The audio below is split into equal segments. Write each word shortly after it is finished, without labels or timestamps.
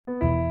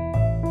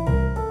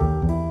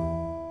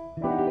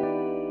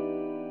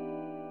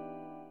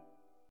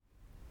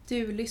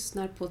Du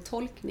lyssnar på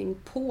Tolkning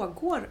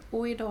pågår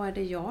och idag är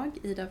det jag,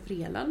 Ida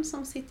Vreeland,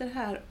 som sitter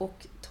här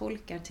och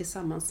tolkar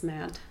tillsammans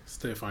med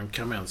Stefan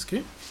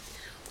Kamenski.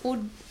 Och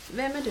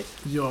vem är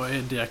du? Jag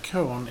är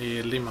diakon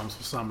i Limhamns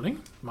församling,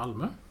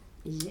 Malmö.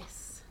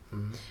 Yes.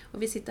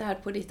 Och vi sitter här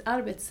på ditt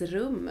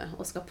arbetsrum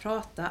och ska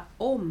prata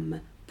om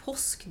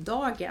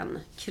Påskdagen.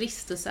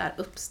 Kristus är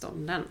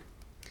uppstånden.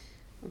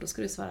 Och då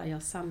ska du svara ja,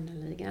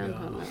 sannoliken.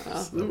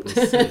 Ja,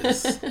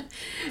 precis.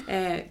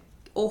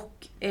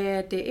 Och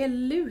det är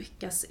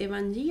Lukas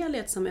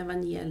evangeliet som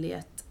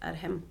evangeliet är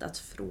hämtat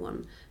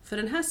från för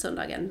den här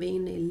söndagen. Vi är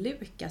inne i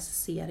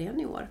Lukas-serien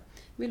i år.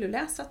 Vill du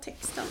läsa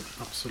texten?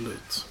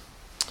 Absolut.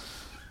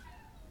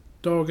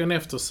 Dagen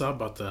efter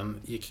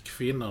sabbaten gick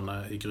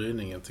kvinnorna i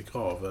gryningen till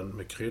graven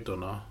med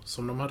kryddorna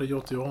som de hade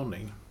gjort i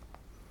ordning.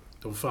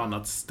 De fann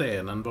att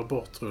stenen var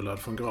bortrullad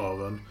från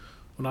graven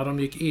och när de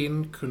gick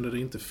in kunde de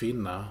inte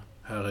finna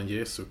Herren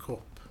Jesu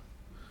kropp.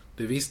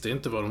 De visste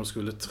inte vad de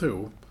skulle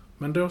tro,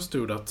 men då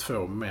stod där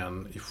 2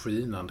 män i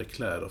skinande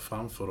kläder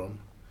framför dem.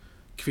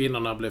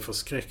 Kvinnorna blev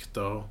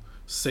förskräckta och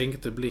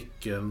sänkte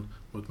blicken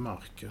mot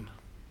marken.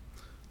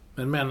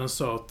 Men männen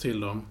sa till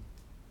dem: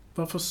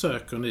 varför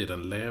söker ni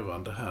den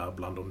levande här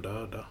bland de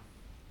döda?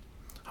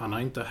 Han är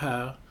inte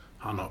här,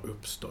 han har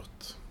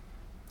uppstått.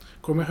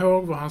 Kom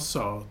ihåg vad han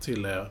sa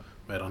till er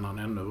medan han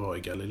ännu var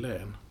i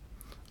Galileen.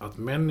 Att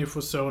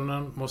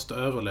människosonen måste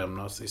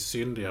överlämnas i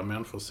syndiga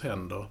människors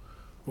händer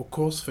och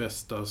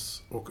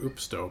korsfästas och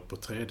uppstå på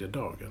 3:e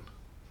dagen.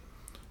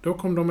 Då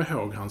kom de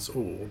ihåg hans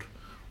ord,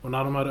 och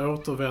när de hade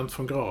återvänt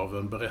från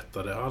graven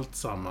berättade allt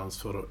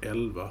sammans för de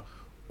 11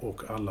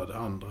 och alla de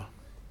andra.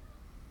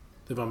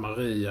 Det var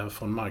Maria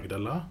från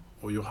Magdala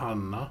och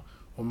Johanna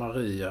och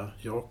Maria,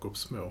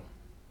 Jakobs mor.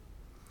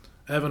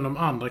 Även de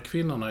andra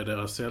kvinnorna i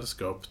deras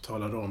sällskap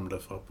talade om det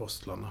för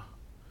apostlarna.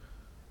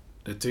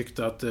 De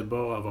tyckte att det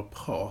bara var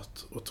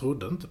prat och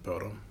trodde inte på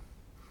dem.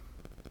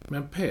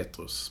 Men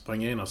Petrus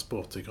sprang genast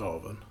bort till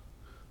graven.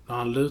 När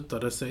han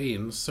lutade sig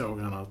in såg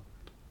han att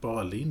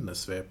bara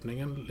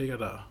linnesvepningen ligga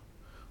där.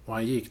 Och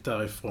han gick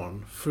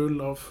därifrån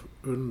full av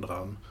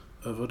undran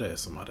över det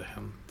som hade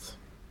hänt.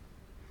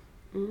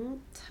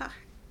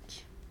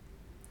 Tack.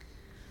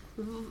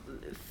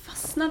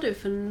 Fastnar du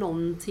för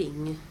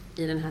någonting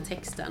i den här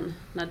texten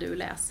när du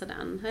läser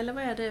den? Eller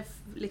vad är det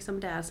liksom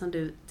där som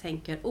du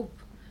tänker,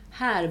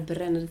 här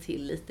bränner det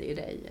till lite i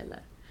dig? Eller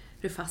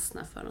du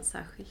fastnar för något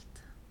särskilt?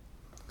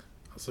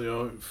 Alltså jag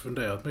har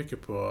funderat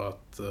mycket på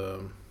att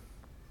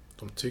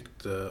de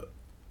tyckte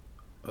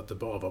att det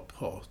bara var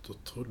prat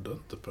och trodde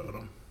inte på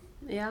dem.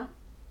 Ja.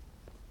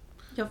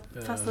 Jag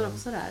fastnar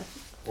också där.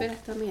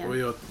 Berätta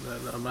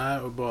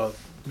mer.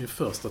 Min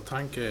första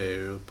tanke är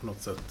ju på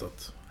något sätt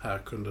att här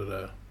kunde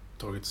det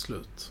tagit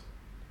slut.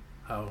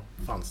 Här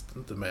fanns det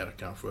inte mer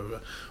kanske. Om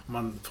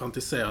man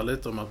fantiserar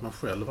lite om att man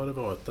själv hade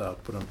varit där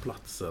på den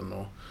platsen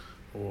och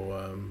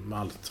med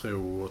all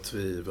tro och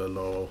tvivel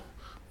och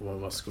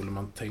vad skulle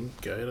man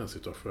tänka i den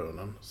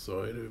situationen,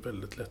 så är det ju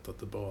väldigt lätt att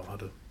det bara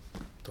hade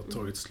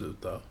tagit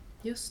slut där.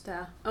 Just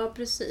det, ja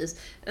precis.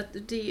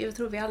 Jag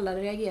tror vi alla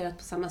reagerat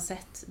på samma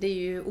sätt. Det är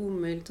ju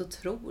omöjligt att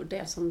tro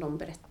det som de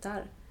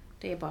berättar.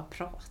 Det är bara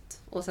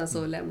prat. Och sen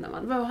så lämnar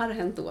man. Vad hade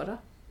hänt då?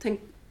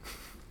 Tänk,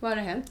 vad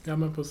hade hänt? Ja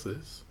men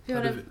precis.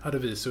 Hade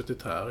vi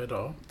suttit här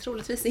idag?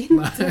 Troligtvis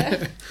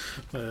inte.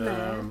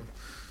 Nej.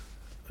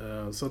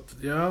 Så att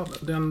ja,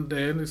 det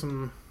är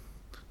liksom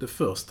det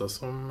första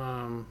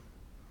som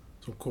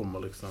kommer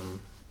liksom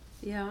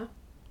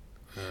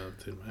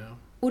till mig. Ja.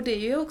 Och det är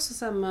ju också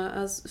samma,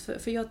 alltså,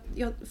 för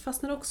jag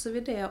fastnar också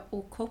vid det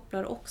och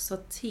kopplar också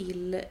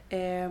till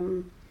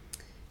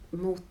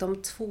mot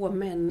de 2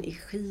 män i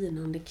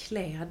skinande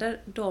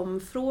kläder.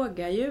 De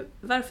frågar ju,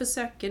 varför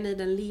söker ni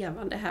den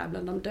levande här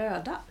bland de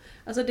döda?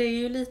 Alltså det är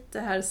ju lite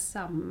här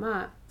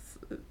samma,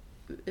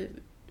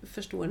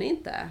 förstår ni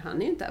inte?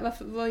 Han är ju inte här,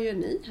 vad gör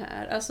ni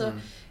här? Alltså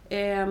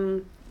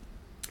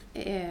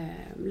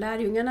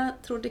lärjungarna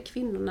trodde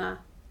kvinnorna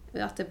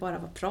att det bara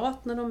var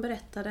prat när de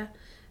berättade,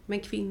 men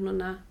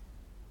kvinnorna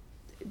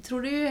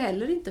trodde ju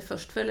heller inte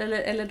först,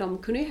 eller de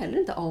kunde ju heller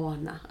inte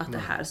ana att det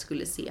här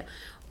skulle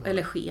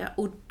eller ske.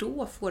 Och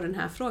då får den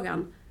här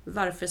frågan,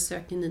 varför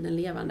söker ni den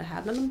levande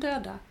här bland de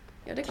döda?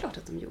 Ja, det är klart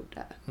att de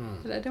gjorde.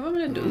 Det var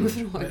väl en dum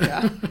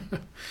fråga,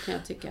 kan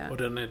jag tycka. Och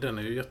den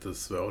är ju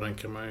jättesvår. Den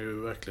kan man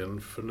ju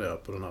verkligen fundera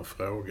på, den här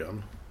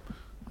frågan.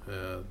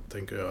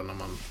 Tänker jag, när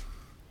man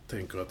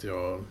tänker att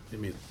jag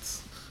i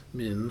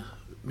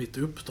mitt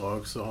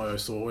uppdrag så har jag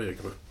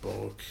sorgegrupper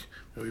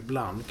och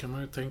ibland kan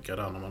man ju tänka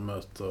där när man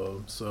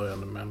möter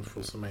sörjande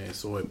människor som är i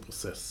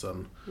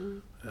sorgeprocessen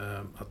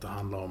att det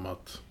handlar om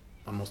att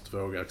man måste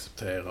våga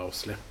acceptera och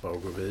släppa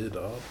och gå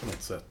vidare på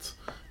något sätt.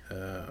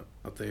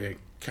 Att det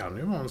kan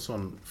ju vara en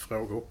sån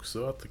fråga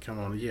också, att det kan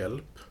vara en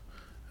hjälp,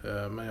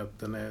 men att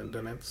den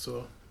är inte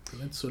så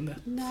lätt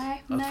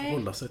att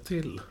förhålla sig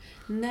till.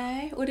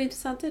 Nej, och det är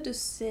intressant det du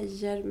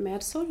säger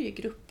med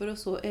sorgegrupper och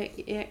så.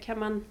 Kan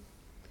man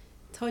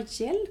ta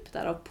hjälp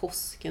där av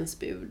påskens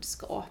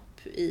budskap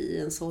i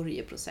en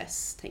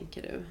sorgeprocess,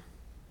 tänker du?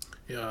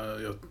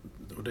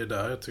 Och det är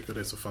där jag tycker det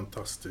är så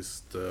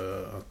fantastiskt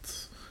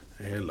att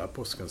hela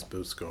påskens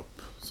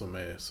budskap som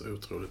är så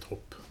otroligt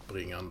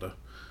hoppbringande,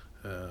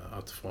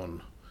 att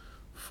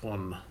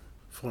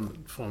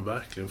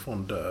verkligen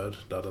från död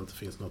där det inte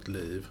finns något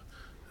liv,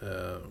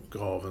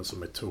 graven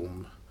som är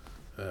tom,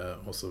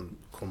 och så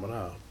kommer det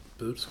här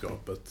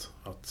budskapet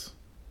att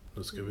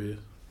nu ska vi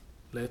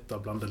leta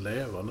bland det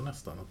levande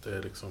nästan, att det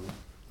är liksom,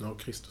 nu har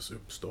Kristus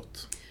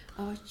uppstått.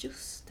 Ja,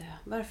 just det.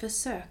 Varför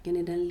söker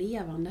ni den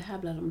levande här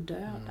bland de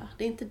döda?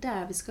 Det är inte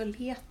där vi ska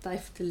leta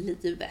efter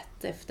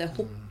livet, efter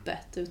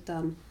hoppet,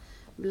 utan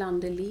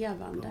bland det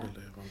levande.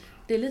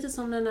 Det är lite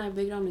som den här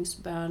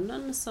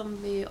begravningsbönen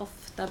som vi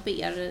ofta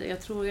ber.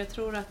 Jag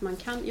tror att man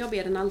kan, jag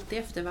ber den alltid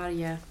efter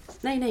varje,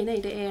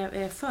 nej, det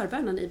är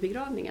förbönen i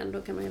begravningen,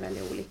 då kan man ju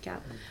välja olika.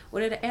 Och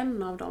det är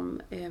en av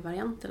de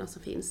varianterna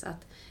som finns,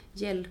 att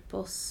hjälp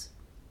oss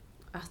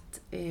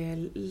att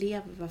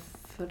leva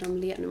för de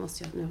nu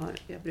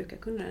jag brukar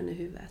kunna den i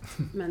huvudet,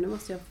 men nu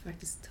måste jag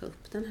faktiskt ta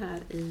upp den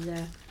här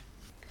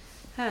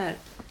här.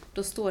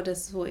 Då står det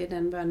så i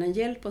den bönen: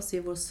 hjälp oss i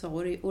vår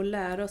sorg och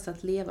lär oss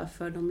att leva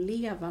för de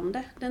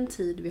levande den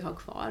tid vi har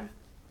kvar.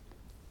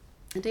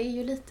 Det är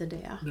ju lite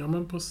det. Ja,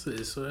 men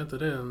precis. Så är inte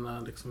det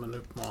en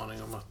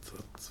uppmaning om att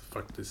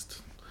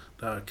faktiskt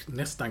det här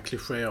nästan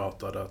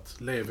klichéartade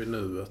att leva i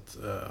nuet,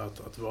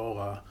 att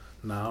vara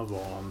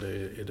närvarande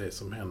i det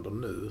som händer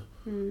nu.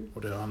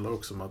 Och det handlar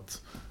också om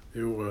att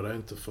oroa dig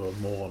inte för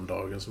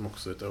morgondagen, som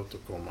också är ett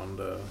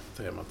återkommande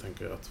tema,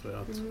 tänker jag, att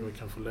vi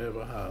kan få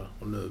leva här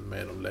och nu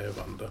med de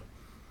levande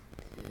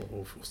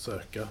och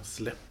försöka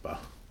släppa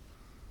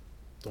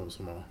de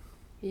som har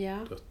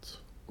dött.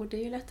 Och det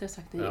är ju lättare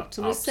sagt än gjort.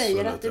 Som du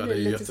säger, att det blir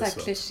lite så här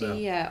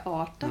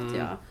klichéartat.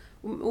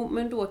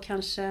 Men då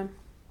kanske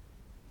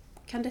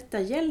kan detta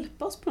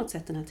hjälpa oss på något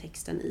sätt, den här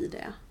texten i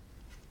det?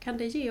 Kan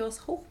det ge oss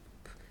hopp?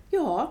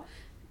 Ja,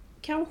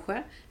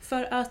 kanske.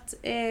 För att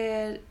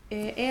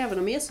även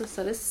om Jesus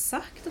hade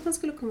sagt att han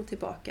skulle komma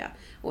tillbaka,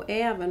 och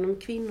även om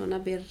kvinnorna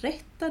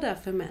berättade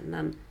för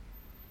männen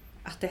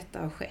att detta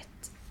har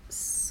skett,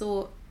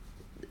 så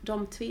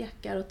de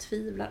tvekar och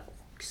tvivlar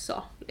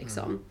också.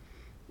 Liksom.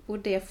 Och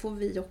det får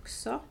vi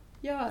också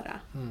göra.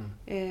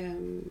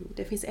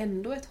 Det finns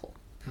ändå ett hopp.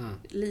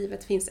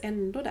 Livet finns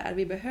ändå där.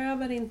 Vi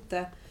behöver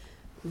inte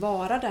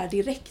vara där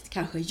direkt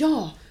kanske.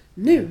 Ja,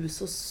 nu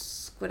så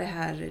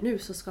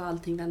ska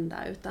allting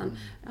vända, utan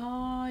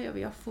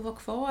jag får vara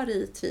kvar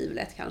i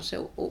tvivlet kanske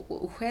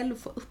och själv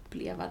få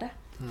uppleva det.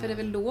 För det är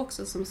väl då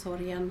också som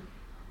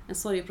en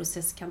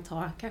sorgeprocess kan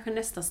ta kanske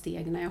nästa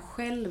steg, när jag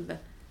själv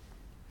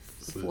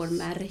får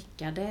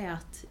märka det,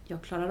 att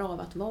jag klarar av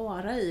att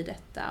vara i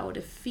detta och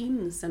det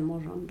finns en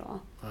morgondag.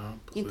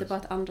 Inte bara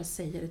att andra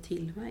säger det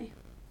till mig.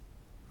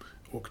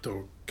 Och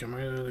då kan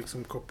man ju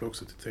liksom koppla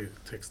också till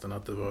texten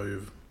att de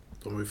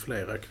var ju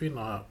flera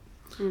kvinnor här.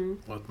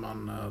 Och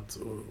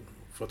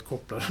för att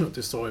koppla det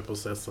till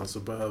sorgprocessen så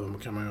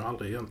kan man ju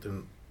aldrig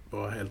egentligen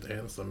vara helt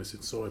ensam i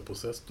sin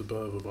sorgprocess. Du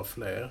behöver vara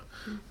fler.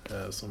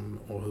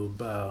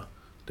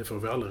 Det får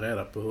vi aldrig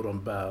reda på hur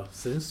de bär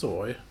sin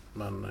sorg.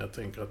 Men jag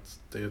tänker att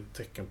det är ett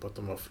tecken på att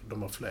de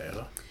var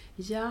flera.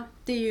 Ja,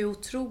 det är ju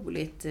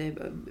otroligt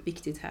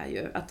viktigt här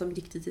ju, att de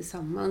gick det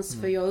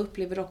tillsammans. För jag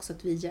upplever också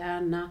att vi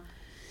gärna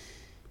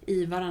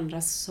i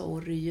varandras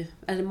sorg,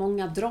 eller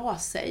många drar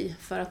sig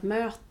för att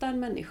möta en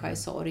människa i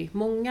sorg.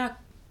 Många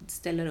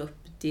ställer upp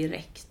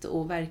direkt,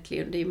 och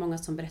verkligen, det är många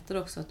som berättar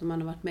också att om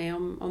man har varit med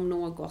om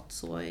något,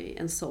 så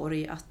en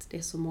sorg, att det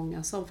är så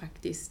många som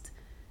faktiskt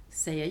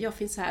säger: jag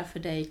finns här för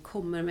dig,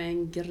 kommer med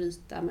en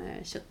gryta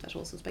med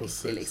köttfärssås och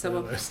spagetti.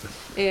 Liksom.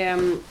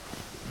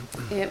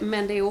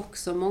 Men det är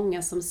också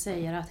många som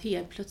säger att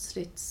helt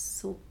plötsligt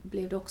så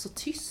blev det också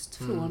tyst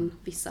från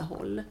vissa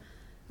håll.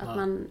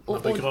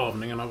 När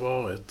begravningen har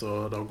varit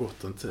och det har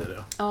gått en tid,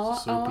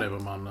 så upplever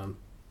man en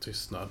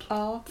tystnad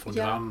från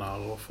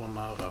grannar och från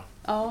nära.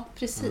 Ja,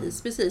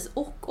 precis.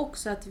 Och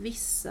också att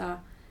vissa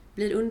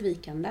blir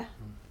undvikande.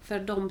 För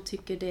de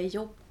tycker det är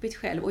jobbigt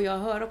själv. Och jag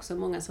hör också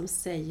många som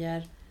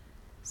säger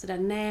sådär: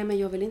 nej, men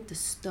jag vill inte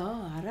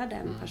störa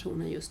den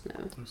personen just nu.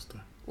 Just det.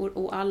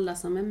 Och alla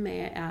som är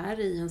med är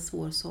i en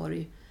svår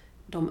sorg,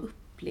 de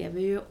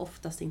upplever ju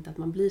oftast inte att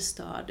man blir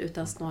störd,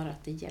 utan snarare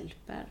att det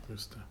hjälper.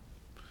 Just det.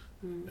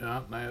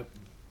 Ja, nej, jag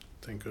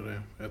tänker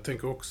det. Jag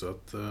tänker också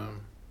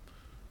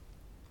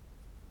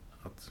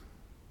att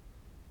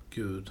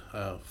Gud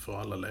är för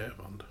alla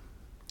levande.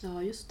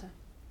 Ja, just det.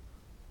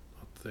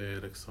 Att det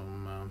är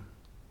liksom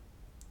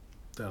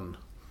den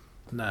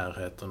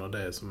närheten och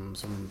det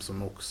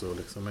som också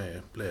liksom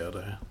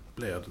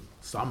blir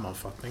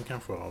sammanfattning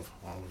kanske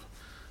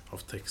av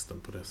texten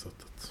på det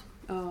sättet.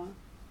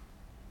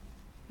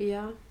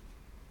 Ja,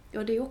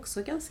 det är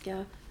också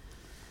ganska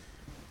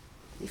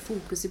i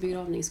fokus i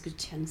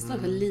begravningsgudstjänsten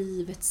för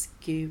livets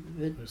Gud,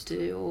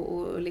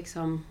 och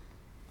liksom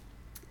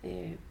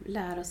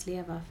lära oss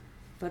leva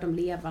för de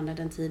levande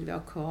den tid vi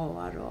har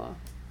kvar. Och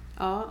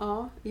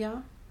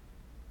ja.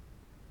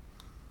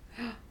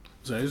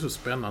 Så det är ju så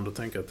spännande att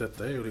tänka att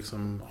detta är ju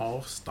liksom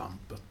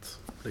avstampet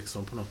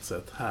liksom på något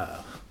sätt här,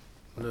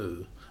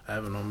 nu.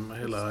 även om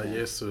hela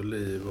Jesu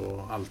liv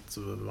och allt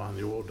vad han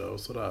gjorde och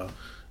sådär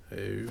är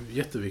ju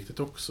jätteviktigt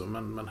också.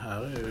 Men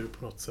här är ju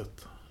på något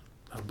sätt,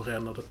 här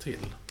bränner det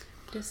till.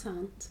 Det är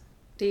sant.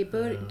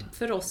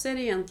 För oss är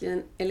det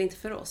egentligen, eller inte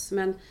för oss,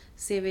 men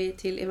ser vi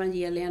till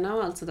evangelierna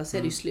och allt sådär så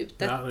är det ju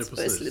slutet. Ja, det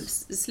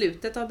är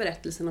slutet av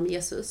berättelsen om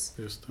Jesus.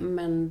 Just det.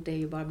 Men det är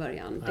ju bara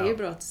början. Det är ju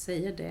bra att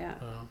säga det.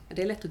 Ja.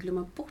 Det är lätt att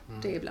glömma bort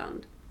det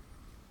ibland.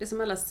 Det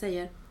som alla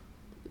säger,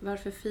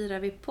 varför firar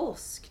vi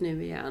påsk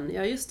nu igen?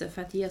 Ja, just det,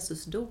 för att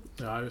Jesus dog.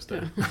 Ja, just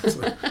det.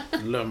 Alltså,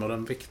 glömmer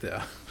den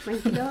viktiga. Man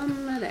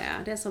glömmer det.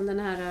 Det är som den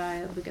här,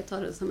 jag brukar ta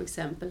det som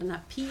exempel, den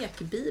här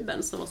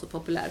pekbibeln som var så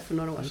populär för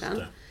några år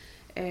sedan.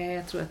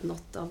 Jag tror att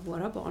något av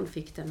våra barn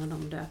fick den när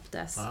de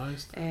döptes.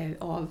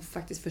 Av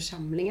faktiskt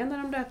församlingen när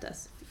de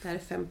döptes. Det här är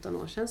 15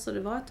 år sedan, så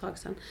det var ett tag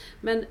sedan.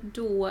 Men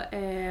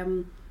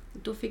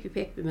då fick vi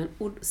pekbibeln.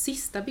 Och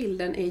sista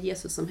bilden är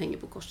Jesus som hänger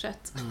på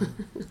korset.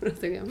 Då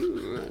tänkte jag,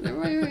 det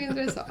var ju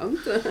intressant.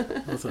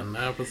 Och sen,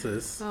 ja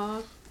precis.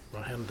 Ja.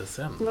 Vad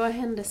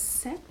hände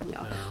sen?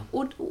 Ja.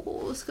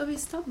 Och ska vi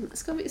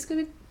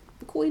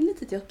gå in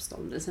lite till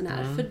uppståndelsen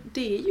här? För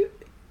det är ju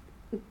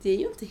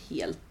inte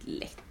helt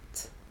lätt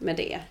med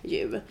det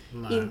ju.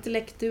 Nej.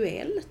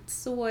 Intellektuellt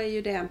så är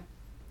ju det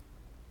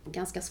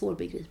ganska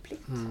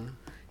svårbegripligt.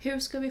 Hur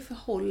ska vi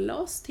förhålla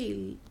oss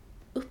till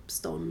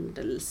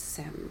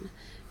uppståndelsen?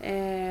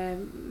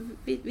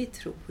 Vi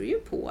tror ju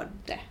på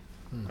det.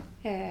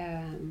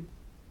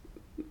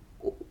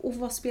 Och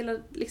vad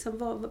spelar liksom,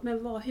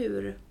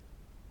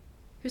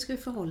 hur ska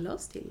vi förhålla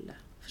oss till det?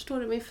 Förstår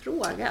du min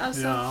fråga?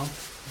 Alltså,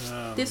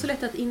 det är så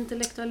lätt att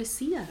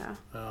intellektualisera,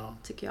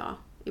 tycker jag,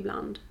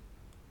 ibland.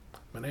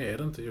 Men är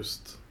det inte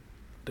just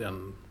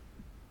den,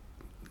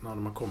 när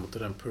man kommer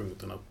till den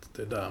punkten att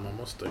det är där man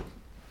måste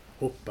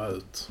hoppa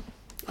ut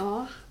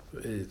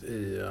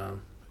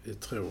i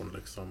tron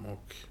liksom,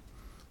 och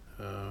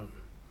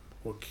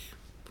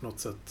på något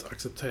sätt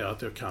acceptera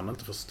att jag kan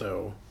inte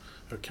förstå,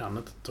 jag kan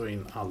inte ta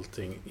in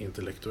allting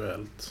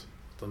intellektuellt,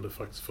 utan det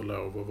faktiskt får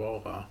lov att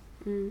vara.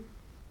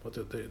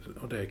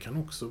 Och det kan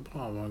också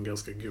bara vara en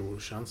ganska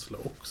god känsla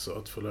också,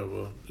 att få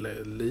lov att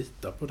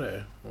lita på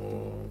det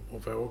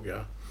och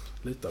våga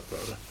lita på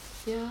det.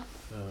 Ja.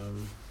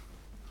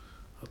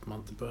 Att man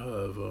inte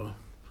behöver,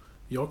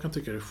 jag kan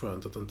tycka det är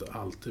skönt att inte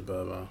alltid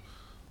behöva,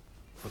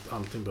 att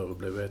allting behöver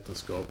bli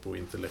vetenskap och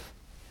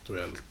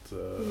intellektuellt.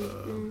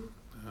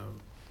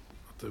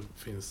 Att det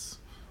finns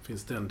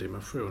den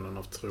dimensionen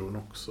av tron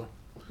också.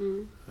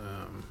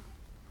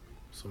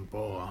 Som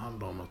bara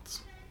handlar om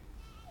att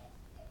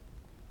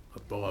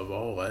bara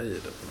vara i det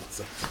på något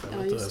sätt. Jag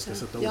vet inte hur jag ska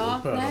sätta ord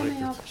på det riktigt.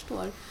 Jag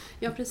förstår.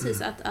 Ja,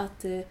 precis.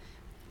 Att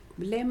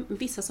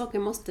vissa saker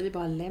måste vi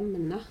bara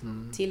lämna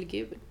till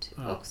Gud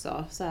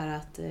också. Så här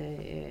att,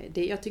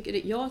 jag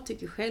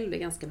tycker själv det är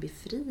ganska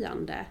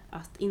befriande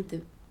att inte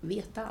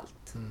veta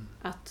allt.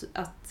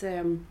 Att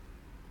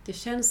det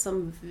känns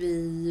som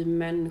vi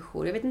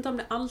människor, jag vet inte om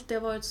det alltid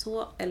har varit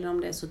så eller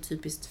om det är så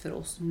typiskt för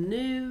oss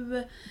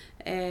nu.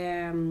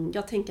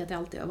 Jag tänker att det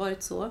alltid har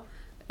varit så.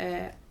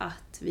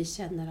 Att vi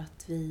känner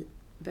att vi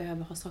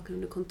behöver ha saker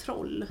under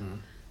kontroll.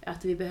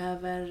 Att vi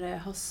behöver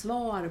ha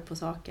svar på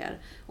saker.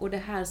 Och det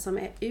här som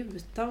är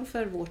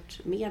utanför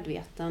vårt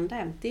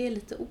medvetande, det är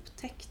lite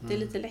otäckt, det är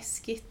lite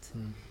läskigt.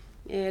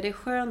 Det är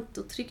skönt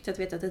och tryggt att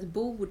veta att ett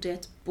bord är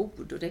ett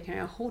bord och det kan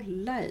jag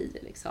hålla i.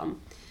 Liksom.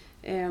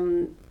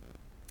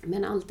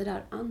 Men allt det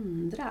där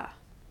andra.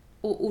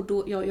 Och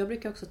då, jag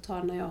brukar också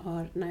ta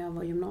när jag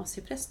var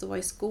gymnasiepräst och var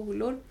i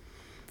skolor,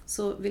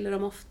 så ville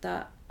de ofta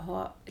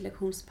ha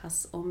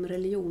lektionspass om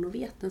religion och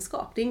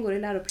vetenskap. Det ingår i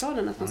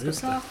läroplanen att man ska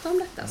prata om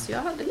detta. Så jag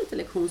hade lite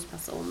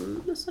lektionspass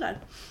om och sådär.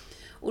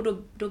 Och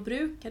då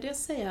brukade jag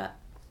säga,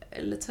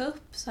 eller ta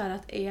upp så här,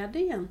 att är det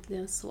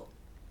egentligen så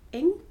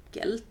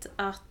enkelt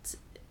att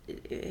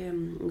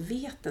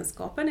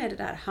vetenskapen är det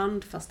där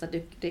handfasta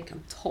det kan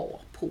ta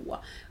på,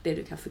 det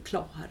du kan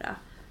förklara.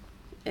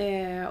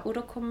 Och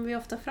då kommer vi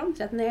ofta fram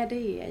till att nej,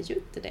 det är ju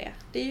inte det.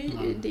 Det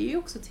är ju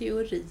också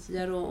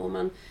teorier och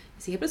man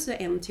ser plötsligt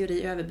en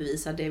teori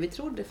överbevisar det vi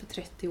trodde för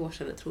 30 år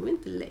sedan. Det tror vi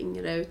inte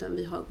längre, utan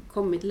vi har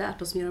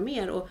lärt oss mer och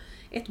mer. Och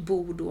ett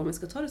bord, om vi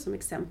ska ta det som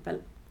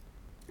exempel,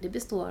 det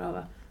består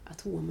av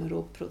atomer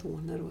och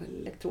protoner och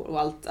elektroner och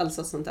allt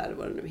sånt där,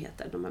 vad det nu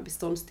heter, de här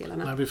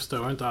beståndsdelarna. Nej, vi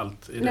förstår inte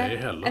allt i det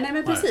heller. Nej,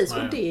 men precis.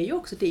 Nej. Och det är ju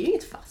också, det är ju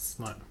inget fast.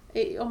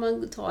 Nej. Om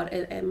man tar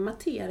en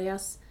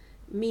materias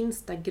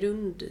minsta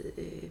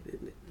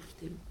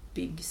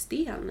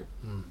byggsten,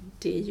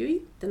 det är ju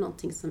inte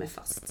någonting som är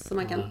fast, som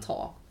man kan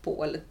ta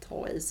på eller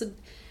ta i. Så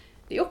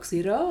det är också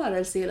i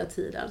rörelse hela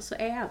tiden. Så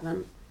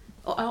även,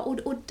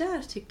 och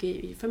där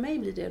tycker jag, för mig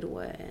blir det då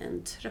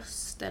en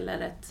tröst eller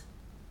ett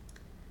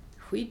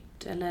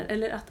skydd,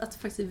 eller att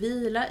faktiskt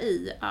vila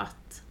i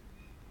att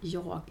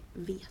jag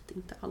vet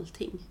inte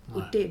allting. Nej.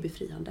 Och det är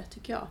befriande,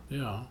 tycker jag.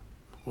 Ja,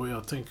 och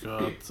jag tänker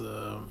att,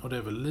 och det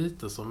är väl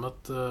lite som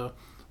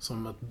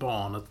ett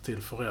barnet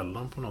till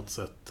föräldern på något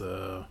sätt,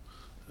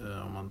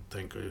 om man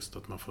tänker just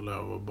att man får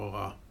lov att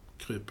bara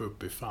krypa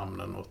upp i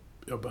famnen och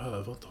jag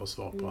behöver inte ha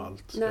svar på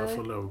allt. Nej. Jag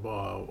får lov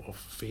bara att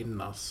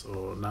finnas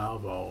och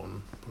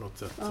närvaron på något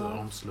sätt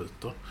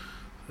omsluter.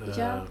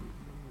 Ja.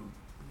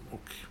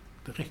 Och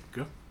det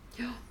räcker.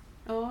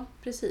 Ja,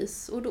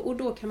 precis. Och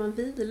då kan man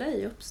vila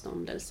i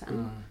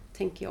uppståndelsen.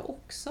 Tänker jag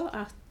också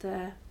att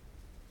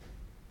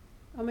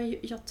men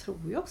jag tror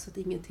ju också att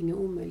ingenting är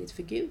omöjligt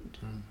för Gud.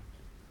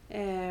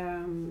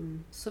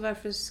 Så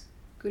varför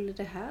skulle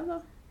det här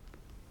vara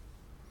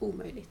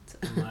omöjligt?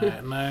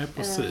 Nej,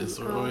 precis.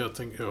 Och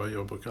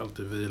jag brukar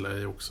alltid vila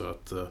i också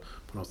att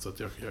på något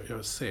sätt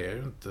jag ser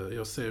ju inte,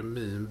 jag ser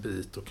min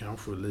bit och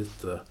kanske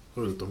lite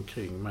runt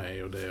omkring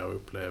mig och det jag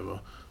upplever.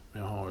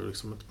 Men jag har ju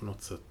liksom inte på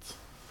något sätt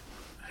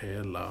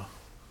hela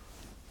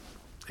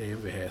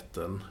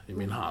evigheten i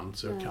min hand,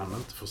 så jag kan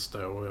inte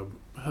förstå och jag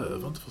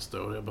behöver inte förstå.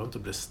 Jag behöver inte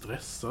bli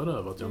stressad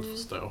över att jag inte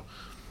förstår.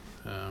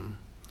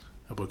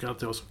 Jag brukar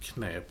alltid ha som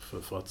knep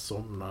för att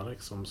somna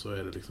liksom, så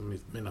är det liksom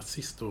mina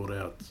sista ord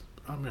är att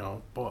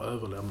jag bara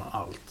överlämnar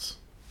allt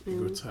i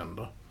Guds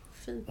händer.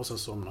 Fint. Och så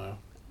somnar jag.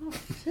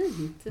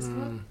 Fint, det ska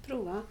man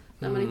prova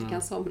när man inte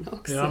kan somna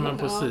också. Ja, men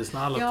precis, när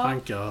alla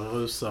tankar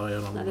rusar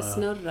genom... När det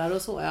snurrar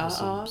och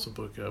så, så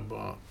brukar jag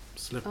bara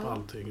släppa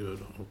allting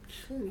ur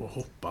och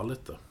hoppa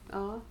lite.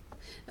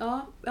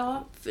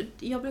 Ja, för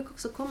jag brukar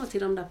också komma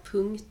till de där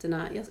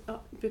punkterna. Jag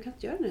brukar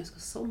inte göra det när jag ska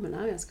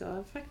somna. Jag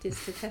ska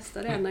faktiskt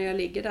testa det när jag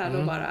ligger där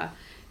och bara...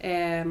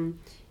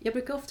 jag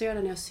brukar ofta göra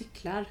det när jag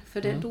cyklar.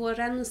 För då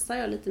rensar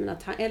jag lite mina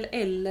tankar.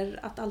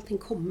 Eller att allting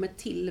kommer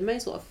till mig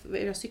så. För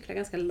jag cyklar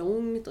ganska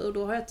långt och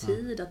då har jag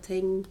tid att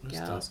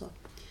tänka och så.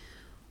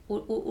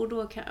 Och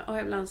då har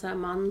jag ibland så här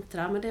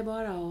mantra. Men det är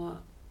bara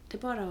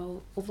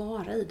att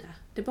vara i det.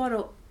 Det är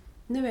bara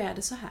nu är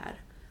det så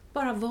här.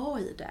 Bara vara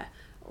i det.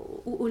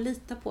 Och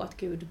lita på att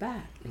Gud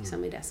bär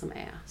liksom, i det som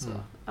är. Så.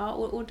 Ja,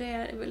 och det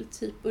är väl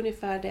typ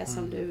ungefär det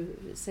som du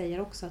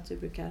säger också, att du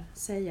brukar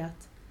säga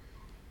att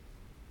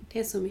det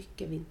är så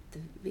mycket vi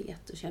inte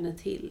vet och känner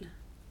till.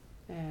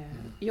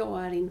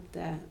 Jag är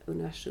inte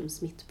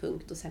universums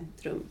mittpunkt och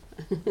centrum.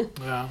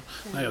 Nej,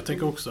 jag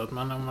tänker också att om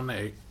man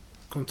är i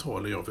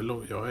kontroll,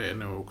 jag är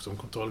nog också en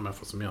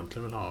kontrollmänniska som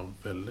egentligen vill ha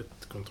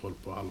väldigt kontroll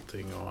på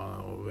allting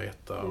och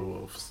veta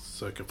och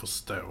försöka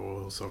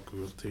förstå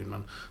saker och ting,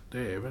 men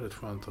det är väldigt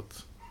skönt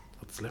att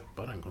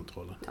släppa den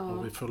kontrollen.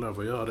 Och vi får lov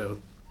att göra det och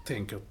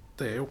tänka att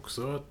det är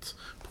också ett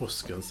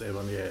påskens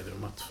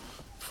evangelium att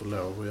få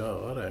lov att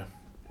göra det.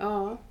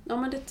 Ja,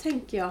 men det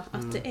tänker jag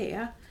att det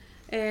är.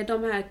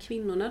 De här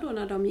kvinnorna då,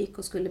 när de gick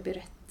och skulle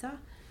berätta,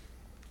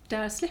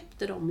 där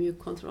släppte de ju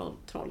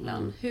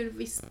kontrollen.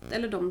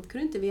 Eller de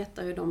kunde inte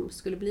veta hur de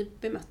skulle bli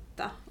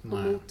bemötta och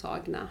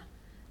mottagna.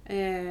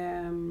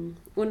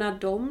 Och när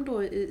de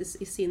då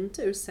i sin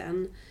tur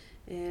sen,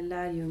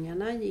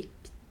 lärjungarna gick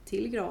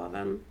till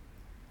graven,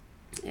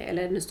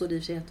 eller nu står det i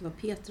och för sig att det var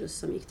Petrus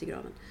som gick till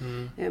graven.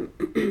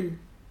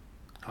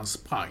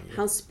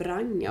 Han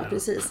sprang,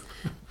 precis.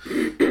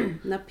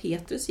 När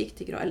Petrus gick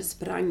till graven, eller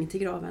sprang till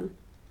graven,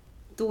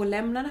 då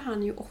lämnade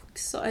han ju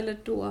också, eller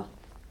då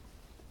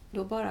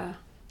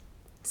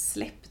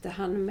släppte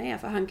han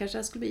med, för han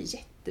kanske skulle bli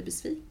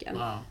jättebesviken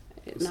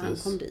när han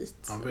kom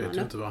dit. Han vet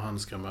ju inte vad han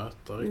ska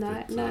möta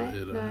riktigt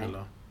i det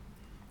hela.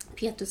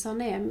 Petrus,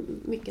 han är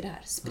mycket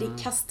där.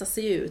 Kasta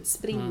sig ut,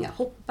 springa,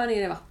 hoppa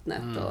ner i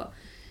vattnet och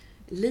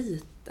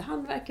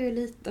han verkar ju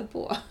lita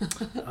på.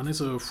 Han är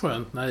så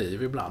skönt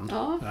naiv ibland.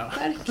 Ja.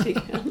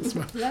 Verkligen.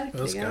 Jag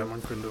önskar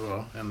man kunde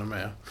vara ännu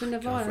mer. Kunde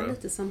vara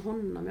lite som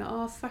honom.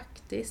 Ja,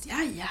 faktiskt.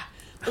 Ja.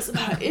 Och så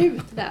bara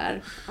ut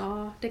där.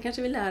 Ja, det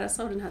kanske vi lär oss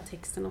av den här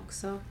texten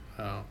också.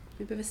 Ja.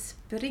 Vi behöver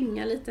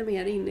springa lite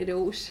mer in i det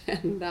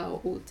okända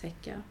och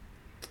otäcka.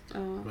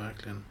 Ja.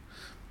 Verkligen.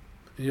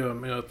 Ja,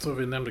 men jag tror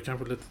vi nämnde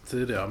kanske lite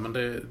tidigare, men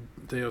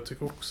det jag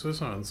tycker också är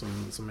sånt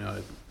som jag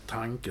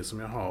tanke som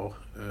jag har,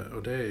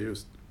 och det är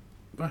just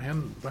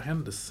vad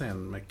hände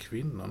sen med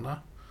kvinnorna?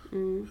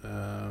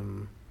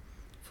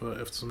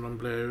 För eftersom de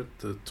blev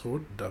inte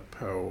trodda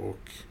på,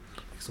 och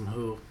liksom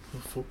hur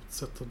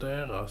fortsätter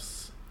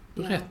deras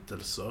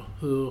berättelser?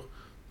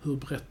 Hur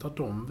berättar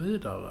de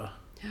vidare?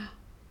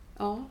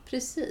 Ja,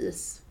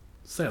 precis.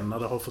 Sen när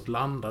det har fått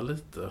landa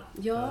lite.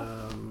 Ja,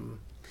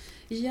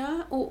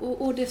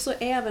 och det så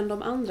även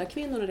de andra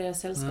kvinnorna i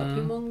deras sällskap.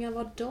 Hur många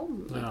var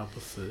de? Ja,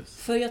 precis.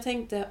 För jag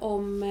tänkte,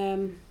 om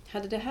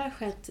hade det här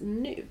skett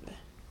nu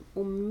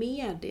och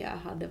media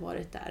hade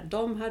varit där,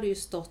 de hade ju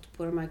stått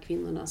på de här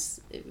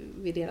kvinnornas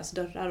vid deras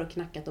dörrar och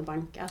knackat och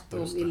bankat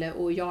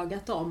och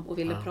jagat dem och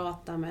ville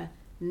prata med,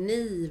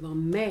 ni var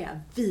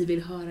med, vi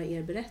vill höra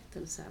er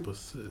berättelse.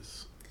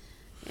 Precis.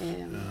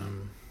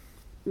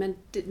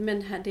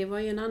 Men här, det var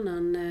ju en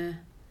annan,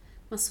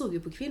 man såg ju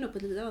på kvinnor på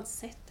ett lite annat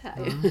sätt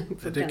här.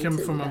 Det kan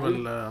får man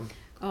väl,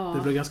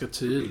 det blir ganska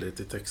tydligt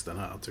i texten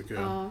här, tycker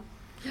jag.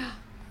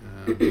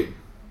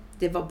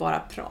 Det var bara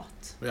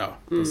prat. Ja,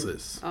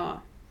 precis.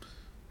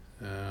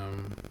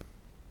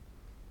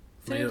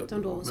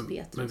 Förutom då hos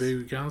Petrus. Men det är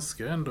ju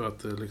ganska ändå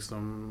att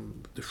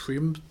det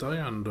skymtar ju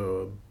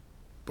ändå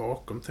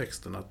bakom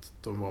texten att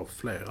de var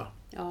flera.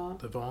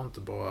 Det var inte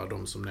bara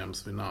de som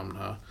nämns vid namn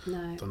här,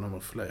 utan de var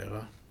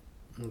flera.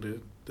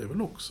 Det är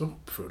väl också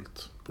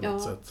hoppfullt på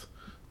något sätt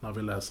när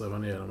vi läser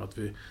evangelium, att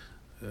vi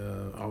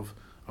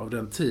av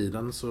den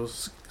tiden så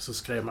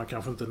skrev man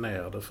kanske inte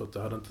ner det för att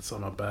det hade inte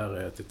samma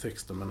bärighet i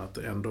texten, men att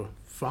det ändå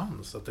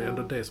fanns, att det är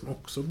ändå det som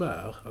också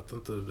bär, att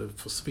inte det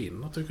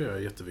försvinner, tycker jag är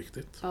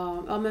jätteviktigt.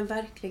 Ja men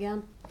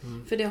verkligen.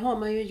 För det har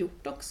man ju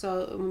gjort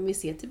också, om vi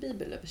ser till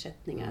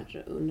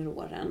bibelöversättningar under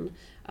åren,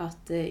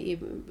 att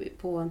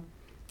på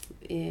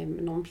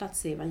någon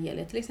plats i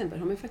evangeliet till exempel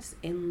har man faktiskt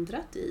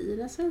ändrat i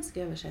den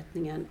svenska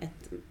översättningen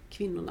ett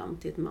kvinnonamn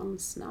till ett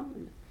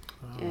mansnamn.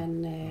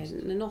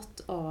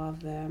 Något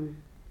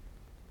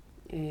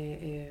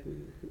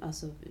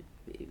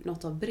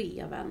av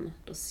breven,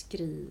 då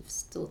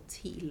skrivs då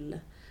till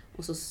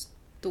och så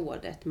står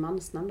det ett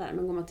mansnamn där,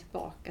 men går man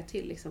tillbaka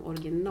till liksom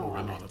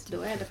originalet,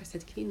 då är det faktiskt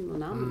ett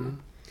kvinnonamn.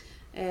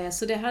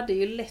 Så det hade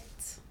ju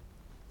lätt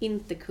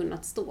inte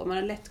kunnat stå, man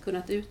hade lätt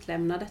kunnat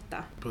utlämna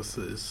detta.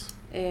 Precis.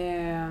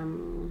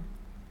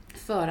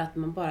 För att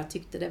man bara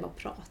tyckte det var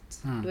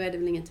prat. Då är det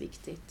väl inget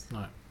viktigt.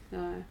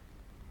 Nej.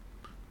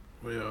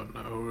 Och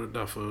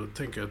därför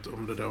tänker jag att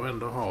om det då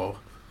ändå har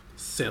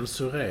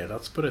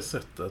censurerats på det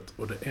sättet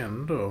och det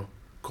ändå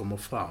kommer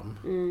fram,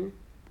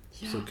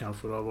 så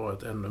kanske det har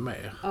varit ännu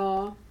mer.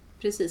 Ja,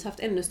 precis. Haft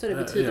ännu större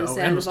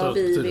betydelse än vad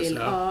vi vill.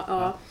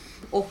 Ja.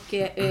 Och,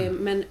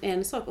 men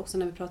en sak också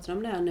när vi pratar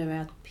om det här nu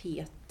är att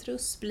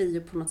Petrus blir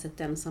ju på något sätt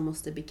den som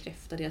måste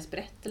bekräfta deras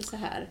berättelse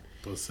här.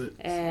 Precis.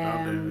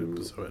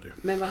 Så är det.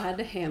 Men vad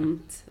hade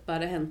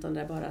hänt om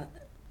det bara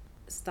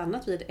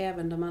stannat vid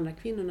även de andra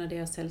kvinnorna,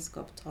 deras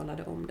sällskap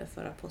talade om det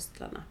för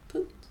apostlarna.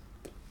 Punkt.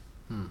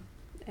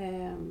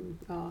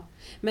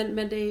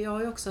 Men det jag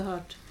har ju också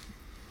hört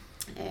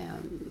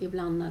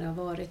ibland när det har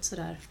varit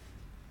sådär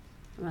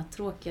de här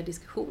tråkiga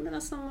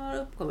diskussionerna som har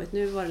uppkommit.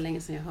 Nu var det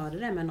länge sedan jag hörde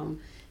det, men om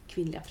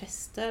kvinnliga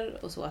präster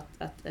och så,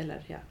 att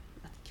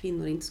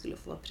kvinnor inte skulle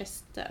få vara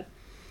präster.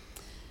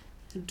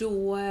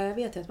 Då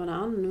vet jag att man har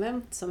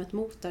använt som ett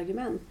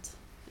motargument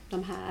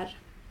de här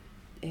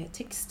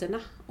texterna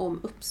om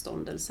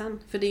uppståndelsen.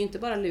 För det är ju inte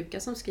bara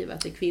Lukas som skriver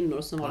att det är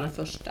kvinnor som var de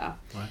första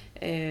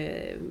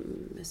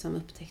som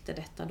upptäckte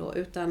detta då,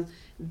 utan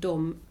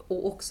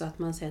och också att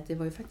man säger att det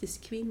var ju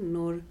faktiskt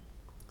kvinnor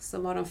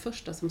som var de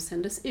första som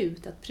sändes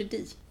ut att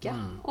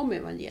predika om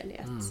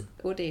evangeliet.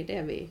 Och det är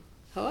det vi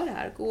hör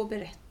här, gå och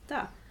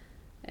berätta.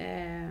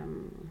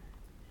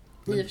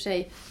 I och för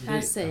sig,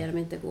 här säger de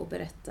inte gå och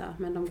berätta,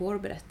 men de går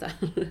och berättar.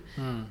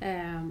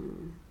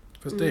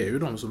 Fast det är ju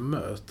de som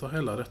möter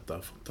hela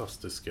detta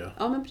fantastiska.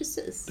 Ja, men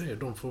precis. Det är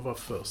de får vara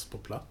först på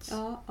plats.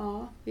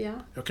 Ja.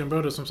 Jag kan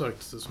både, som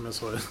sagt, som jag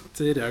sa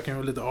tidigare, jag kan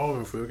vara lite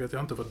avundsjuk att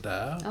jag inte var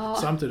där. Ja.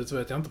 Samtidigt så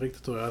vet jag inte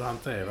riktigt hur jag hade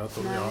hanterat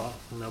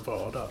om jag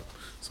var där,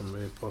 som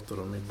vi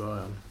pratade om i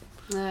början.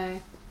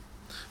 Nej.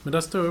 Men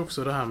där står ju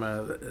också det här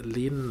med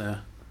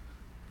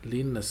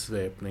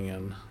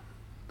linnesvepningen,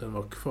 den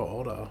var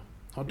kvar där.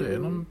 Har det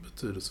någon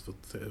betydelse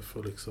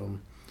för liksom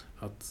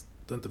att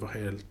det inte var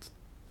helt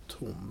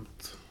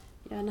tomt?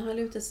 Ja, när han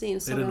lutade sig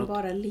in så var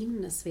bara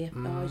linnesvep.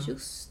 Ja,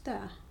 just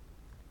det.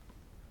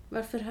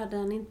 Varför hade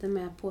han inte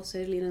med på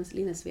sig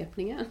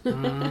linnesvepningen?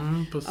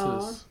 Precis.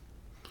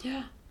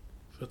 Ja.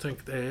 För jag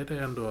tänkte, är det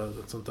ändå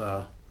ett sånt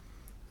där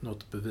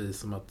något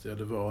bevis om att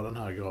det var den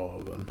här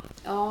graven?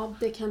 Ja,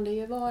 det kan det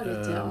ju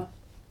varit, ja.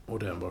 Och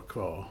den var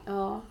kvar.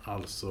 Ja.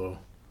 Alltså,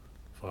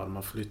 för hade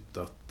man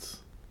flyttat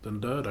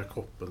den döda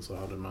kroppen så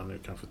hade man ju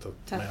kanske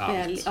tagit med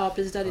allt. Ja,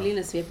 precis. Då hade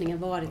linnesvepningen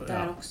varit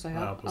där också.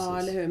 Ja,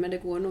 eller hur? Men det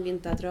går nog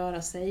inte att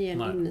röra sig i en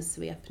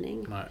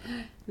linnesvepning.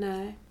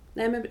 Nej,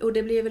 men, och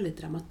det blev väldigt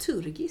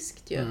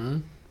dramaturgiskt ju.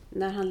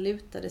 När han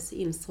lutade sig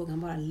in såg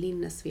han bara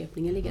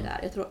linnesvepningen ligga där.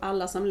 Jag tror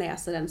alla som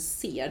läser den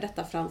ser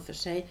detta framför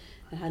sig.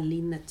 Det här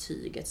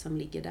linnetyget som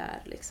ligger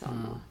där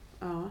liksom.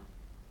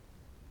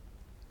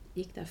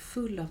 Gick där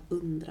full av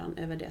undran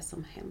över det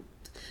som hänt.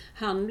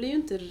 Han blir ju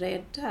inte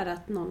rädd här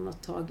att någon har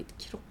tagit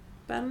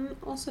kroppen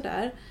och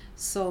sådär.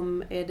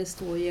 Som det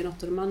står i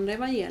något av de andra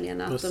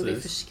evangelierna. Precis. Att de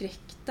blir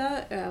förskräckta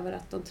över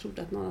att de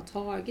trodde att någon har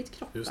tagit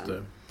kroppen. Just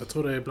det. Jag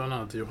tror det är bland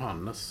annat i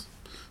Johannes.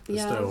 Det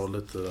står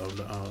lite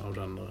av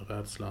den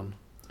rädslan.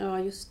 Ja,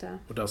 just det.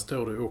 Och där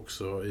står det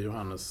också, i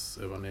Johannes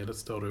evangeliet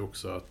står det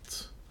också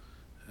att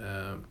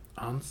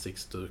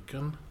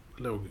ansiktsduken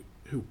låg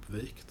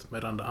hopvikt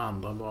medan det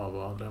andra bara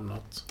var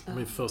lämnat.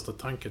 Min första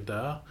tanke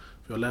där,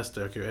 för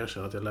jag kan ju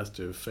erkänna att jag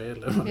läste ju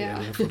fel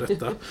evangelium för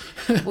detta.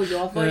 Och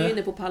jag var ju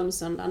inne på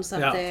palmsöndagen så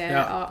att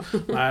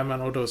Nej,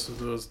 men och då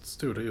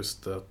stod det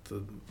just att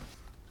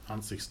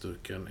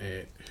ansiktsduken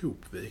är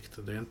hopvikt.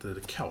 Det är inte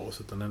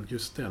kaos utan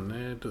just den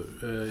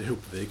är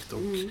hopvikt.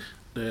 Och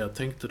det jag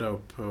tänkte då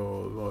på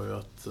var ju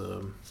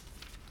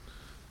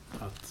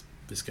att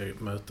vi ska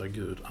möta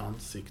Gud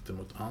ansikte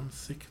mot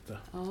ansikte.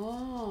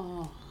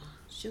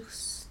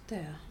 Just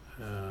det.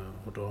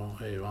 Och då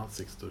är ju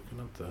ansiktsduken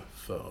inte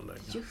för länge.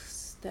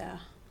 Just det.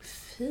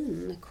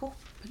 Fin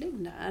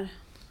koppling där.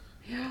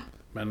 Ja.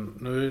 Men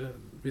nu är det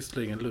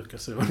visserligen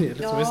Lukas och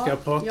Evangeliet som vi ska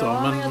prata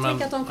om. Men jag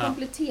tänker att de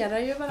kompletterar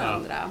ju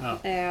varandra.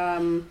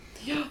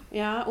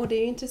 Ja, och det är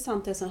ju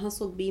intressant det som han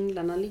såg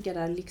bindlarna ligga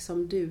där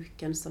liksom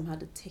duken som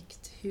hade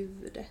täckt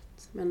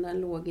huvudet. Men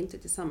den låg inte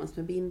tillsammans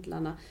med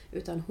bindlarna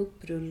utan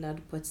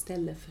hoprullad på ett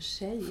ställe för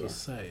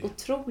sig.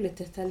 Otroligt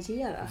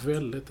detaljerat.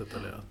 Väldigt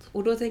detaljerat.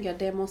 Och då tänker jag att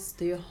det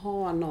måste ju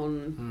ha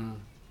någon...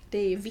 Det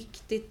är ju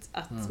viktigt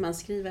att man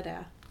skriver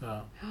det.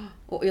 Ja.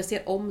 Och jag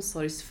ser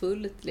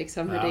omsorgsfullt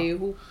liksom hur det är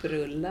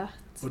ihoprullat.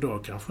 Och då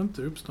kanske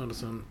inte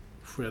uppståndelsen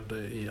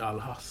skedde i all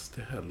hast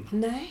heller.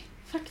 Nej,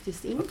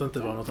 faktiskt inte. Att det inte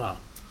var något här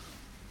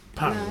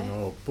pang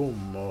och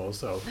bom och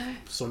så. Nej.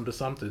 Som det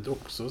samtidigt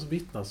också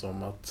vittnas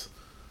om att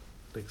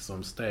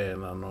liksom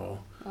stenen och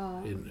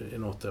i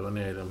något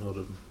evangelium hur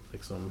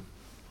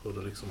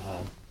det liksom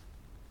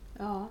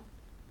har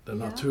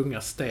den här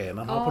tunga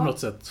stenen har på något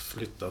sätt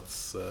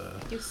flyttats.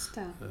 Just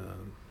det.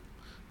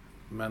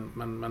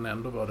 Men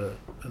ändå var det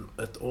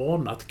ett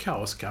ordnat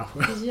kaos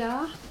kanske.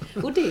 Ja,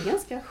 och det är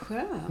ganska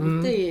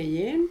skönt. Det är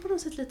ju på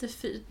något sätt lite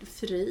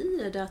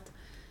frid att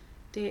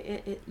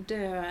det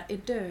är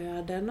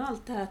döden och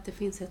allt det här, att det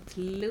finns ett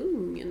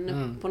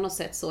lugn på något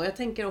sätt så. Jag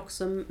tänker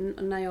också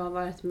när jag har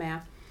varit med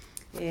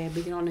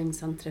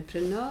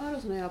begravningsentreprenör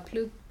och så när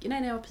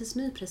jag var precis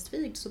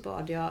nyprästvigd så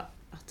bad jag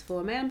att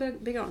få med en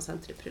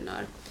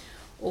begravningsentreprenör.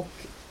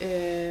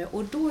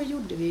 Och då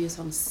gjorde vi ju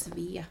sån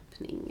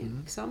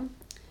svepning liksom.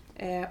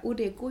 Och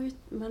det går ju,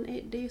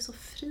 det är ju så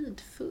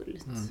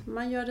fridfullt.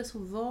 Man gör det så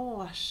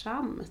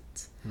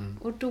varsamt.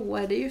 Och då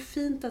är det ju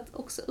fint att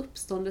också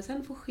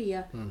uppståndelsen får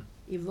ske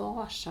i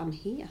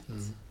varsamhet.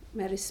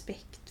 Med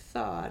respekt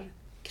för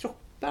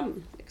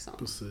kroppen liksom.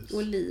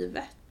 Och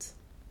livet.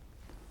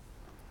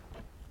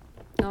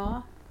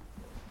 Ja.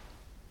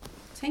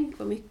 Tänk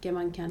vad mycket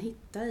man kan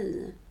hitta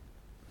i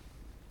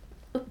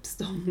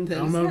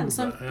uppståndelsen.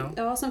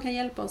 Som kan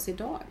hjälpa oss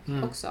idag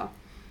också.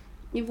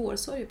 I vår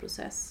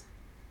sorgeprocess.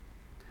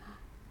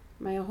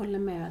 Men jag håller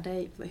med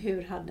dig.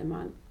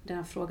 Den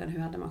här frågan, hur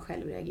hade man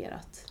själv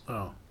reagerat?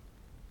 Ja.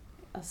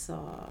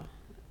 Alltså,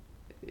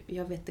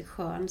 jag vet det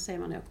skön, säger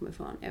man när jag kommer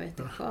ifrån. Jag vet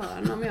det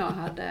skön om jag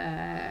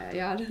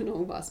hade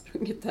nog bara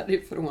sprungit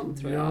därifrån,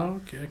 tror jag. Ja,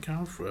 okej,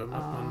 kanske.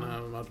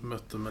 Man hade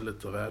mött det med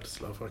lite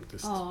rädsla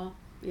faktiskt.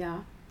 Ja.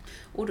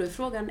 Och då är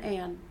frågan,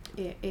 är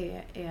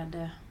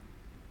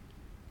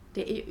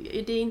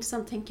det är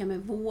intressant att tänka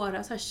med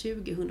våra så här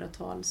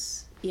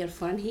 2000-tals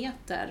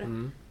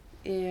erfarenheter.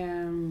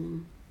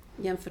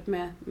 Jämfört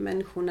med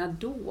människorna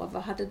då,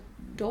 vad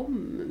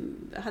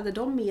hade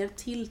de mer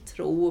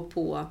tilltro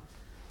på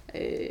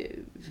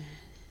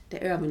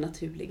det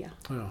övernaturliga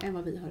än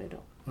vad vi har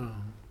idag?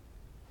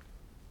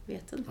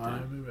 Vet inte.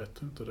 Nej, vi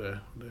vet inte det.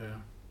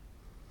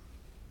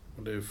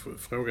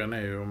 Frågan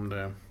är ju om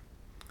det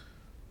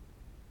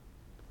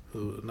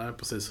hur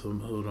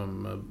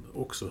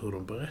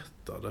de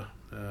berättade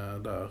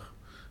där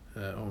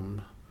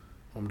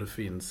om det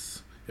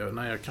finns.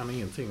 Jag kan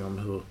ingenting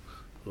om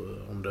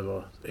om det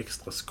var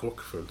extra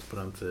skrockfullt på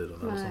den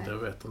tiden eller sånt, jag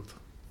vet inte.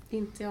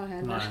 Inte jag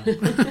heller.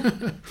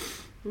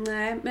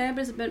 Nej, men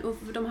precis,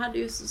 de hade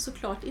ju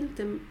såklart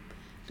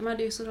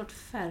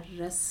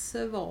färre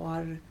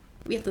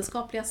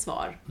vetenskapliga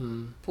svar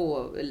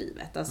på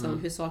livet, alltså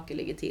hur saker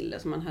ligger till.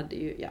 Alltså man hade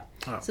ju,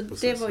 så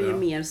precis, det var ju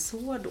mer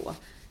så då.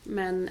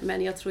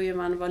 Men jag tror ju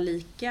man var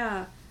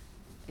lika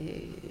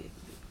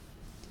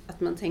att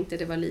man tänkte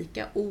det var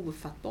lika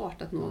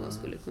ofattbart att någon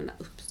skulle kunna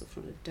uppstå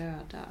från det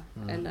döda.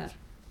 Eller...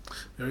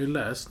 Jag har ju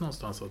läst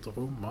någonstans att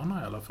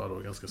romarna i alla fall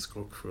var ganska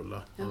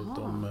skrockfulla.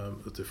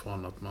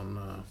 Utifrån att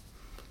man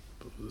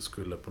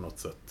skulle på något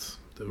sätt,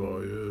 det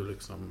var ju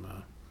liksom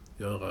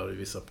göra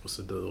vissa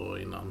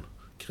procedurer innan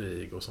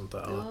krig och sånt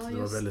där. Att det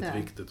var väldigt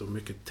viktigt och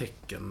mycket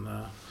tecken,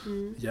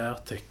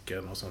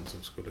 järtecken och sånt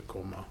som skulle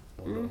komma.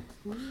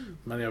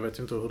 Men jag vet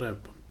inte hur det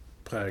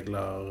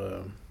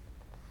präglade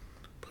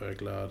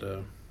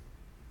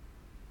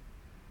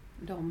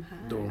de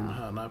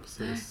här. Nej,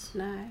 precis.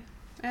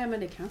 Nej, men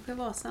det kanske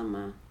var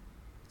samma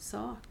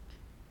sak.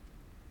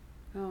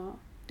 Ja,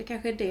 det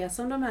kanske är det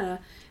som de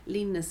här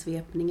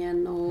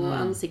linnesvepningen och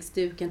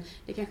ansiktsduken,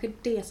 det kanske är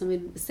det som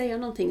vill säga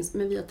någonting,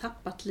 men vi har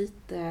tappat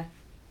lite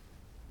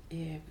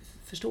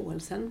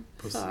förståelsen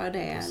för det.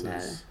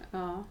 Eller,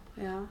 ja.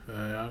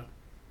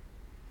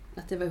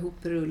 Att det var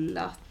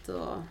ihoprullat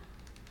och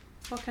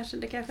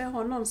det kanske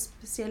har någon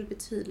speciell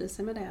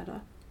betydelse med det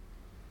då.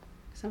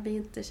 Som vi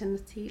inte känner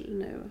till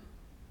nu.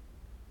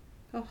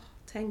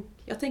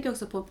 Jag tänker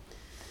också på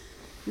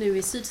nu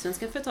i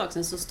Sydsvenska för ett tag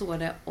sedan så står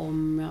det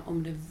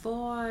om det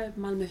var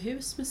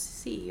Malmöhus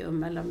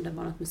museum eller om det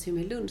var något museum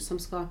i Lund som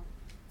ska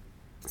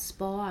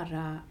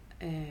spara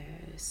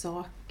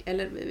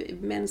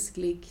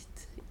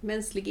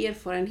mänsklig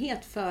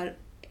erfarenhet för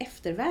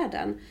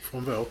eftervärlden.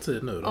 Från vår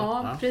tid nu då?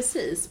 Ja,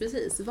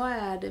 precis. Vad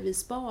är det vi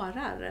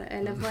sparar?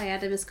 Eller vad är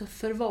det vi ska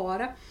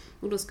förvara?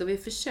 Och då ska vi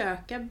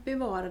försöka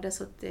bevara det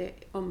så att det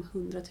om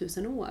 100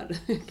 000 år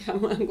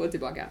kan man gå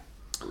tillbaka.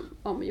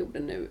 Om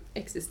jorden nu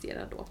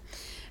existerar då.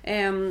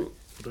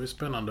 För det är ju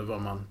spännande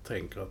vad man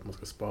tänker att man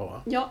ska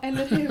spara. Ja,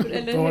 eller hur?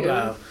 Eller vad hur?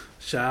 är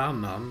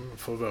kärnan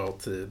för vår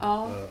tid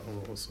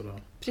och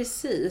sådär.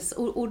 Precis,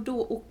 och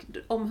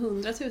om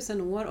 100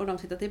 000 år och de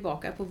tittar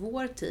tillbaka på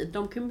vår tid,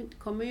 de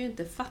kommer ju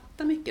inte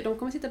fatta mycket. De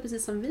kommer sitta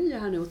precis som vi gör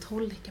här nu och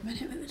tolka, men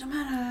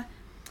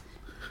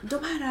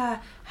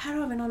här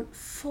har vi någon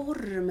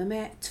form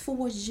med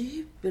 2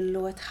 hjul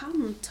och ett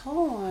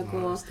handtag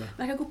och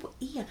man kan gå på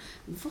el.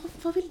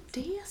 Vad vill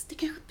det? Det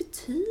kanske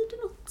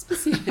betyder något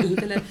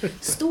speciellt, eller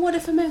står det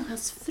för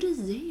människans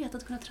frihet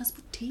att kunna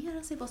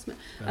transportera sig vad som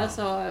är.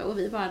 Alltså, och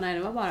vi bara, nej,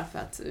 det var bara för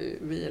att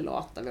vi är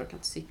lata, vi orkar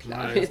inte cykla.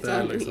 Nej,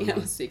 utan liksom.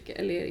 elcykel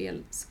eller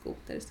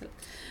elskoter istället.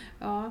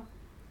 Ja.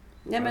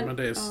 Nej, men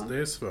det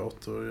är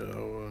svårt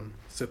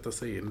att sätta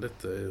sig in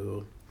lite i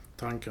hur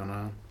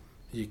tankarna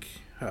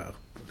gick här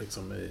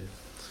liksom i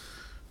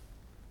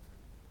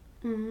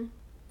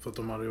för att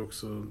de hade ju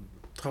också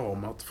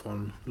traumat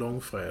från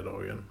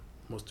långfredagen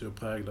måste ju ha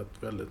präglat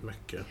väldigt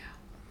mycket. Ja.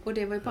 Och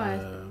det var ju bara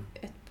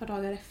ett par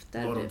dagar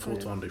efter. Var de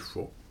fortfarande i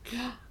chock?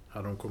 Ja.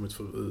 Hade de kommit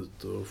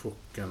ut ur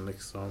chocken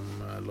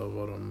liksom, eller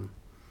var de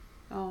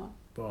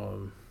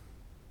bara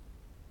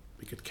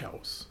vilket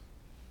kaos.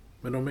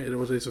 Men det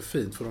är så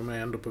fint för de är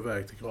ändå på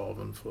väg till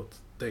graven, för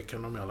att det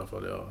kan de i alla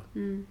fall göra.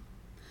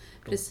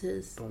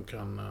 Precis. De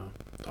kan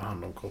ta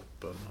hand om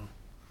kroppen.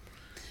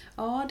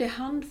 Ja, det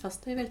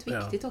handfasta är väldigt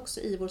viktigt också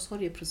i vår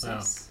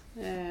sorgeprocess.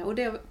 Ja. Och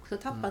det har också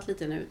tappat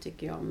lite nu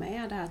tycker jag,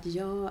 med det här att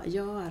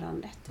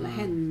görandet med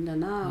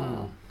händerna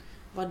och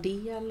vara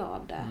del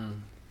av det.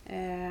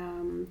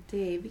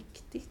 Det är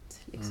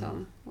viktigt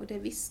liksom. Och det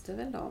visste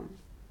väl de.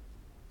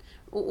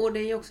 Och det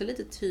är också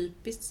lite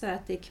typiskt så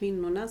att det är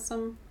kvinnorna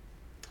som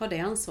har det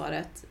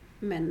ansvaret.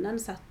 Männen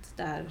satt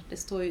där. Det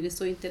står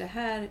inte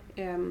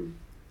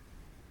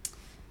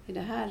i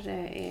det här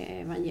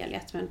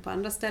evangeliet, men på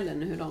andra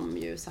ställen hur de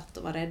ju satt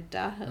och var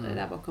rädda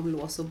där bakom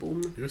lås och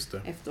bom. Just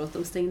det. Efteråt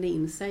de stängde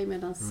in sig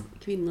medan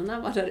kvinnorna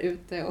var där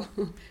ute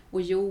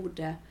och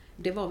gjorde.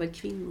 Det var väl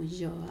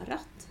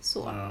kvinnogörat så.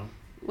 Ja.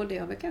 Och det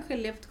har väl kanske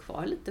levt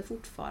kvar lite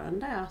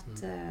fortfarande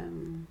att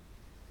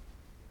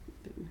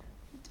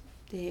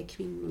det är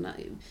kvinnorna.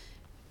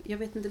 Jag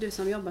vet inte, du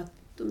som jobbat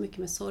mycket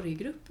med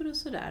sorggrupper och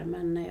sådär,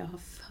 men jag har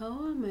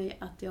för mig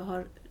att jag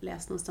har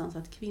läst någonstans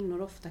att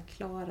kvinnor ofta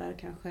klarar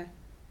kanske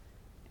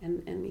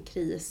en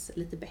kris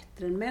lite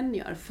bättre än män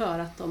gör, för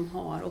att de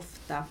har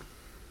ofta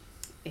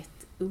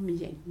ett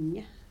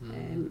umgänge.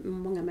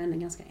 Många män är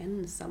ganska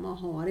ensamma och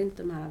har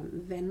inte de här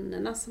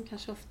vännerna som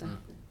kanske ofta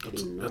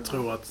kvinnor jag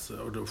tror att,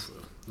 och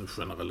nu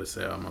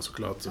generaliserar man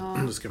såklart,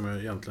 det ska man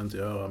ju egentligen inte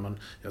göra, men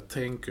jag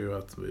tänker ju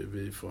att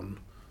vi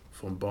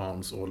från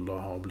barns ålder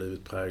har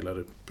blivit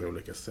präglade på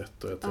olika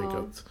sätt, och jag tänker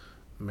att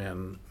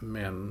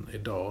män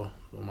idag,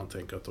 om man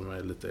tänker att de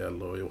är lite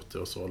äldre och i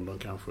 80-årsåldern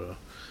kanske,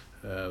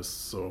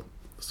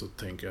 så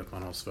tänker jag att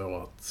man har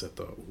svårare att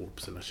sätta ord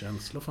på sina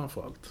känslor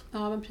framförallt.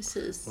 Ja, men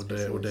precis. Och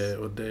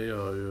det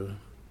gör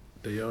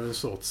ju en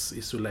sorts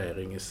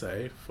isolering i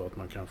sig, för att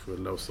man kanske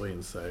låser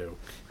in sig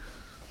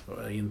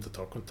och inte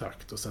tar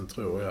kontakt. Och sen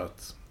tror jag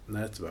att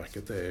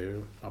nätverket är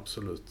ju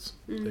absolut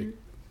det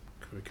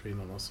är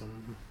kvinnorna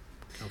som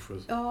kanske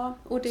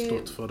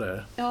stått för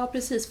det. Ja,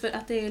 precis, för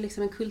att det är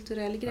liksom en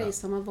kulturell grej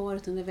som har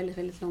varit under väldigt,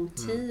 väldigt lång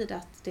tid,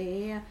 att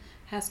det är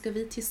här ska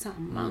vi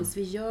tillsammans,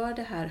 vi gör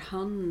det här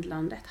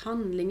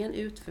handlingen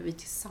utför vi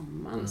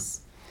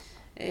tillsammans.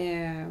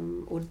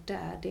 Och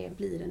där det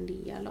blir en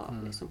del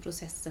av liksom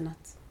processen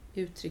att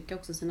uttrycka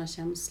också sina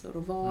känslor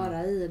och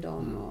vara i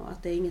dem, och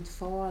att det är inget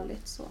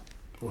farligt så.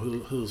 Och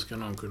hur ska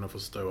någon kunna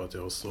förstå att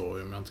jag har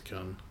sorg om jag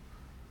inte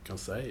kan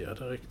säga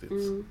det riktigt?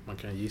 Man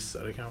kan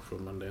gissa det kanske,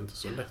 men det är inte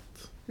så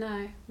lätt.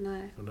 Nej.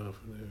 Och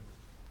därför är det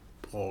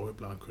bra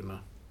ibland kunna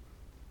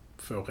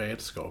få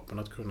redskapen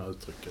att kunna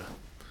uttrycka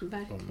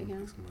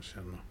verkligen. Som man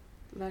känner.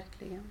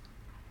 Verkligen.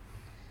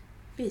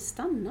 Vi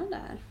stannar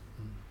där.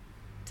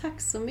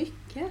 Tack så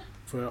mycket.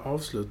 Får jag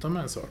avsluta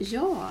med en sak?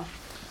 Ja.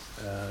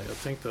 Jag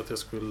tänkte att jag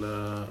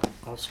skulle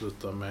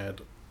avsluta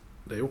med,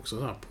 det är också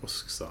en här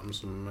påskpsalm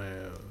som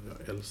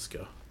jag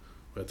älskar.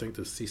 Och jag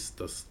tänkte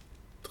sista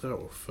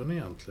strofen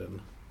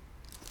egentligen.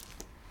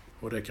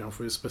 Och det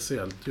kanske är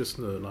speciellt just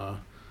nu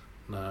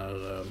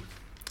när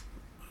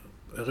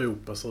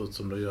Europa ser ut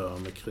som det gör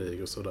med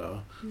krig och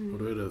sådär. Och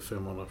då är det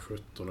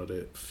 517 och det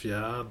är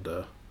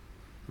 4:e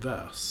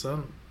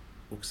versen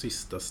och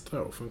sista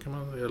strofen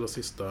eller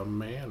sista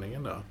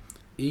meningen där.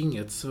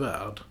 Inget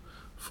svärd,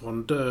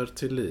 från död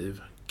till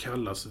liv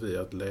kallas vi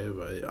att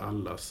leva i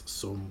allas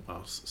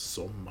somrars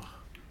sommar.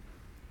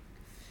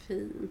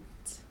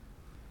 Fint.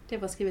 Det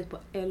var skrivet på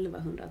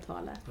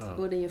 1100-talet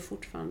och det är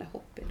fortfarande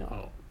hopp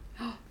idag.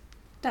 Ja.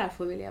 Där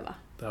får vi leva.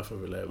 Där får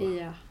vi leva.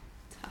 Ja,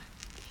 tack.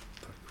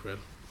 Tack själv.